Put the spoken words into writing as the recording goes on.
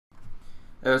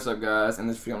Hey, what's up, guys? In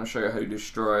this video, I'm going to show you how to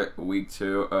destroy week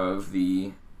 2 of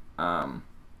the,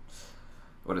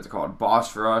 what is it called?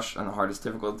 Boss Rush on the hardest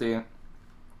difficulty.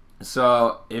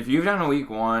 So, if you've done week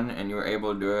 1 and you were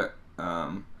able to do it,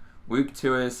 week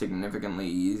 2 is significantly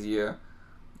easier.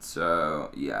 So,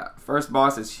 yeah. First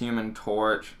boss is Human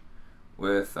Torch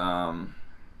with,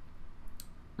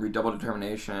 Redoubled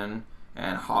Determination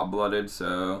and Hot-Blooded,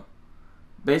 so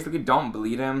basically don't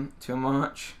bleed him too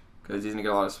much because he's going to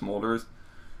get a lot of smolders.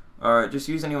 Alright, just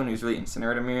use anyone who's really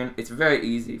Incinerate immune. It's a very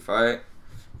easy fight.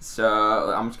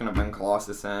 So, I'm just going to bring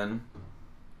Colossus in.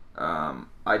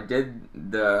 I did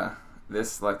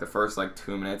this like the first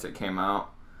 2 minutes it came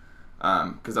out.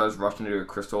 Because I was rushing to do a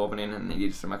crystal opening and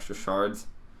needed some extra shards.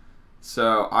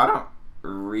 So, I don't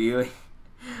really...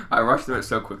 I rushed through it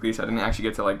so quickly so I didn't actually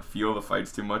get to feel the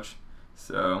fights too much.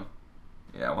 So,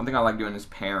 yeah, one thing I like doing is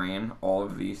parrying all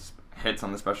of these hits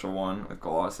on the special one with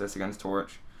Colossus against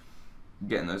Torch.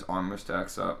 Getting those armor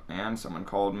stacks up, and someone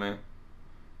called me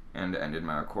and ended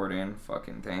my recording.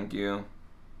 Fucking thank you.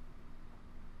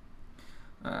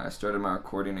 I started my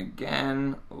recording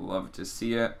again. Love to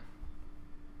see it.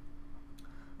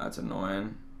 That's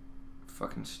annoying.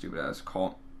 Fucking stupid ass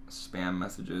call spam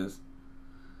messages.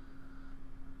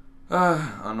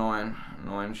 Annoying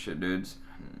shit, dudes.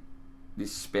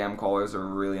 These spam callers are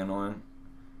really annoying.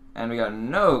 And we got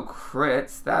no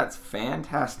crits. That's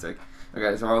fantastic.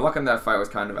 Okay, so our luck in that fight was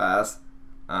kind of ass.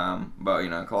 But, you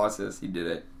know, Colossus, he did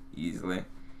it easily.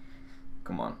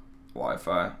 Come on.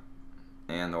 Wi-Fi.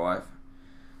 And the wife.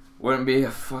 Wouldn't be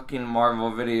a fucking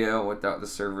Marvel video without the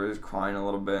servers crying a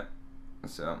little bit.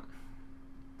 So,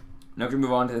 now we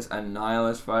move on to this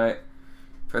Annihilus fight.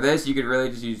 For this, you could really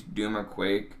just use Doom or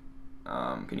Quake.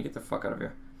 Can you get the fuck out of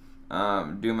here?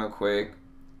 Doom or Quake.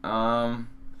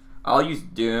 I'll use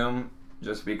Doom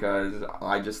just because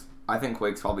I think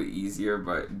Quake's probably easier,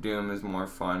 but Doom is more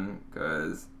fun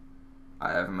because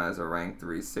I have him as a rank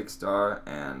 3 6-star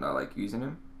and I like using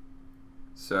him.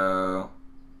 So,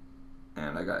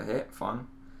 and I got hit, fun.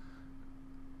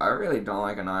 I really don't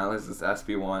like Annihilus, this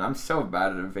SP1. I'm so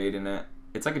bad at evading it.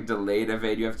 It's like a delayed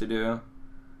evade you have to do.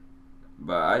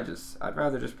 But I'd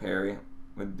rather just parry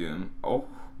with Doom. Oh,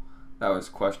 that was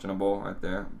questionable right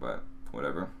there, but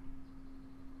whatever.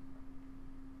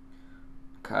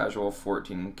 Casual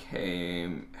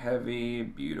 14k heavy,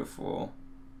 beautiful.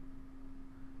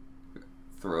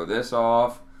 Throw this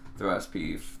off. Throw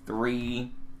SP3.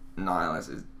 Annihilus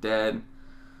is dead.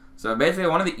 So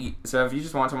basically, so if you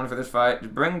just want someone for this fight,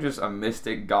 just bring just a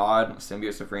Mystic God,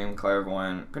 Symbiote Supreme,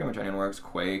 Clairvoyant. Pretty much anyone works.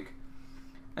 Quake.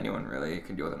 Anyone really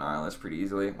can deal with Annihilus pretty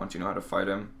easily once you know how to fight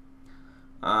him.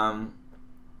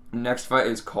 Next fight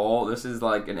is Cole. This is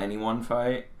like an anyone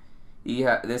fight.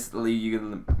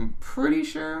 I'm pretty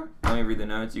sure. Let me read the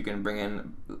notes. You can bring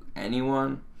in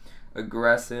anyone,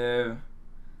 aggressive.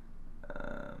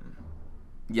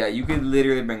 Yeah, you could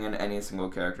literally bring in any single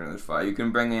character in this fight. You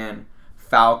can bring in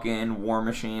Falcon, War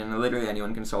Machine. Literally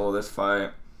anyone can solo this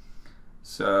fight.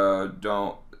 So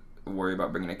don't worry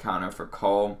about bringing a counter for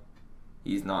Cole.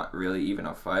 He's not really even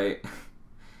a fight.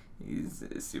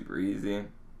 It's super easy.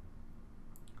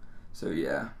 So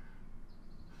yeah.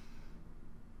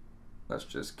 Let's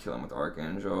just kill him with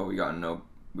Archangel. We got no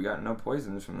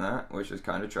poisons from that, which is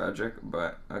kind of tragic,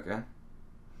 but okay.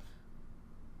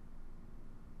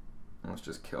 Let's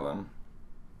just kill him.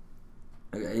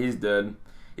 Okay, he's dead.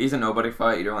 He's a nobody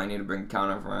fight. You don't really need to bring a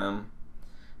counter for him.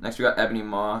 Next, we got Ebony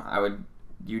Maw.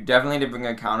 You definitely need to bring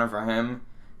a counter for him.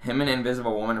 Him and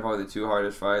Invisible Woman are probably the two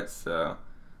hardest fights, so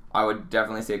I would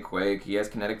definitely say Quake. He has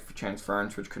kinetic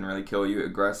transference, which can really kill you.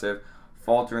 Aggressive,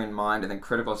 faltering mind, and then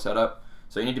critical setup.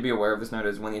 So you need to be aware of this note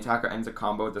is when the attacker ends a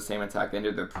combo with the same attack they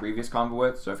ended their previous combo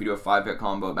with. So if you do a 5-hit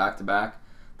combo back to back,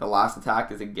 the last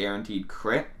attack is a guaranteed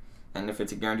crit. And if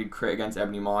it's a guaranteed crit against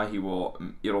Ebony Maw,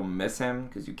 it'll miss him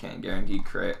because you can't guarantee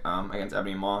crit against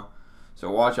Ebony Maw. So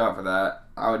watch out for that.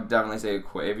 I would definitely say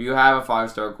Quake. If you have a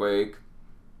 5-star Quake,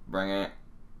 bring it.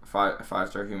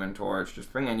 5-star Human Torch.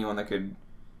 Just bring anyone that could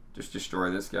just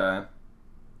destroy this guy.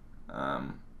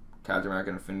 Captain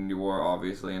America Infinity War,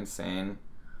 obviously insane.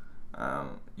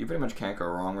 You pretty much can't go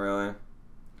wrong, really.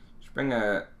 Just bring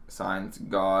a Science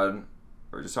God,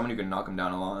 or just someone who can knock him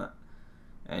down a lot,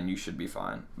 and you should be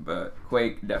fine. But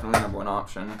Quake, definitely number 1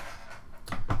 option.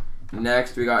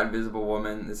 Next, we got Invisible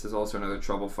Woman. This is also another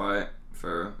trouble fight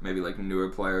for maybe newer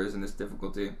players in this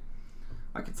difficulty.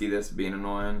 I could see this being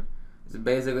annoying. It's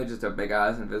basically just a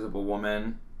big-ass Invisible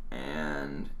Woman,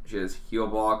 and she has heal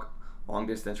block,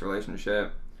 long-distance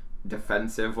relationship,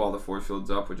 defensive while the force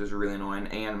field's up, which is really annoying,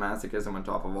 and masochism on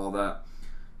top of all that.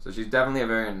 So she's definitely a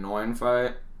very annoying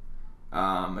fight.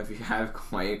 If you have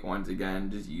Quake, once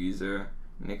again, just use her.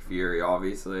 Nick Fury,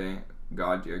 obviously.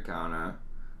 God tier counter.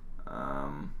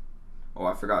 Oh,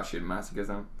 I forgot she had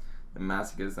Masochism. The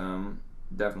Masochism,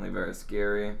 definitely very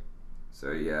scary.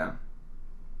 So, yeah.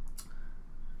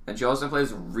 And she also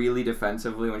plays really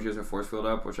defensively when she has her force field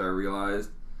up, which I realized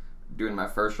doing my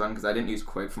first run, because I didn't use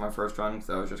Quake for my first run, because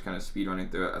I was just kind of speed running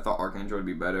through it. I thought Archangel would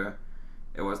be better.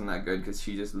 It wasn't that good, because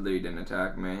she just literally didn't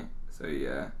attack me. So,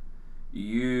 yeah.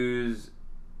 Use...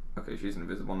 Okay, she's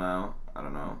invisible now. I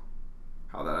don't know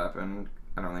how that happened.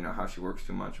 I don't really know how she works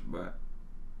too much, but...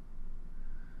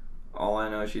 all I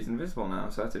know is she's invisible now,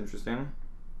 so that's interesting.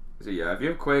 So, yeah, if you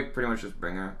have Quake, pretty much just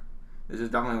bring her. This is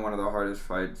definitely one of the hardest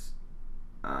fights.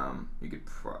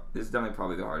 This is definitely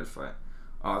probably the hardest fight.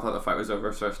 Oh, I thought the fight was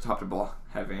over, so I stopped the ball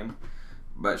heavy in.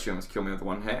 But she almost killed me with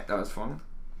one hit. That was fun.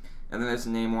 And then there's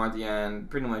Namor at the end.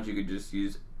 Pretty much you could just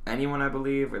use anyone, I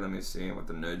believe. Wait, let me see what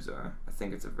the nodes are. I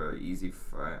think it's a very easy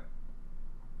fight.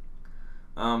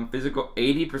 Physical,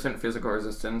 80% physical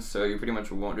resistance, so you pretty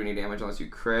much won't do any damage unless you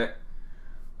crit.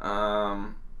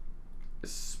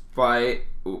 Spite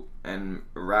and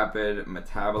rapid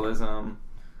metabolism.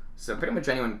 So pretty much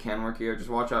anyone can work here. Just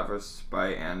watch out for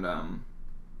Spite and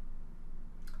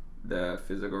the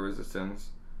physical resistance.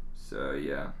 So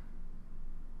yeah,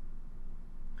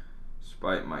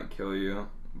 Spite might kill you,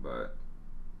 but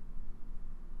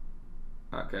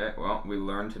okay. Well, we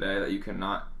learned today that you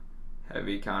cannot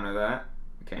heavy counter that.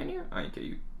 Can you? Oh, okay,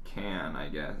 you can, I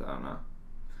guess. I don't know.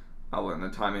 I'll learn the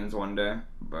timings one day,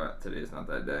 but today's not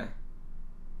that day.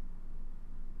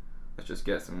 Let's just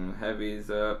get some heavies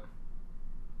up.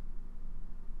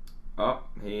 Oh,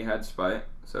 he had Spite.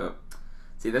 So,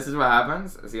 see, this is what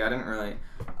happens. See, I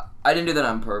didn't do that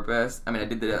on purpose. I mean, I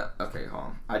did that. Okay, hold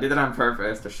on. I did that on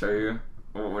purpose to show you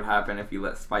what would happen if you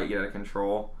let Spite get out of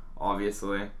control,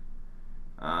 obviously.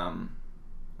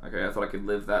 Okay, I thought I could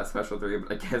live that special 3,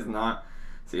 but I guess not.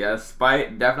 So yeah,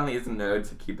 Spite definitely is a node,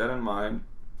 so keep that in mind.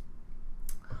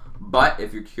 But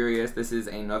if you're curious, this is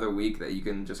another week that you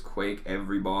can just Quake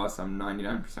every boss. I'm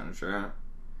 99% sure.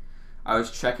 I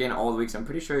was checking all the weeks. I'm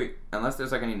pretty sure, unless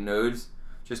there's like any nodes,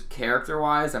 just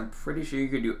character-wise, I'm pretty sure you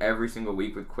could do every single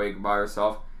week with Quake by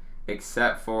yourself,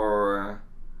 except for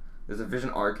there's a Vision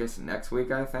Arcus next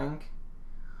week, I think.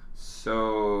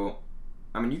 So,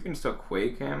 I mean, you can still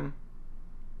Quake him,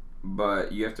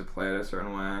 but you have to play it a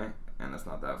certain way, and that's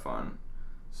not that fun.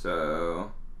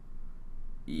 So,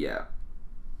 yeah.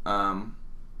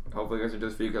 Hopefully you guys enjoyed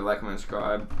this video. Like, comment,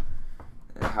 subscribe.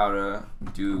 How to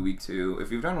do week 2.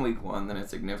 If you've done week 1, then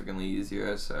it's significantly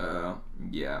easier. So,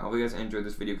 yeah. Hopefully you guys enjoyed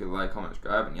this video. Like, comment,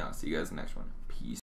 subscribe, and yeah, I'll see you guys in the next one.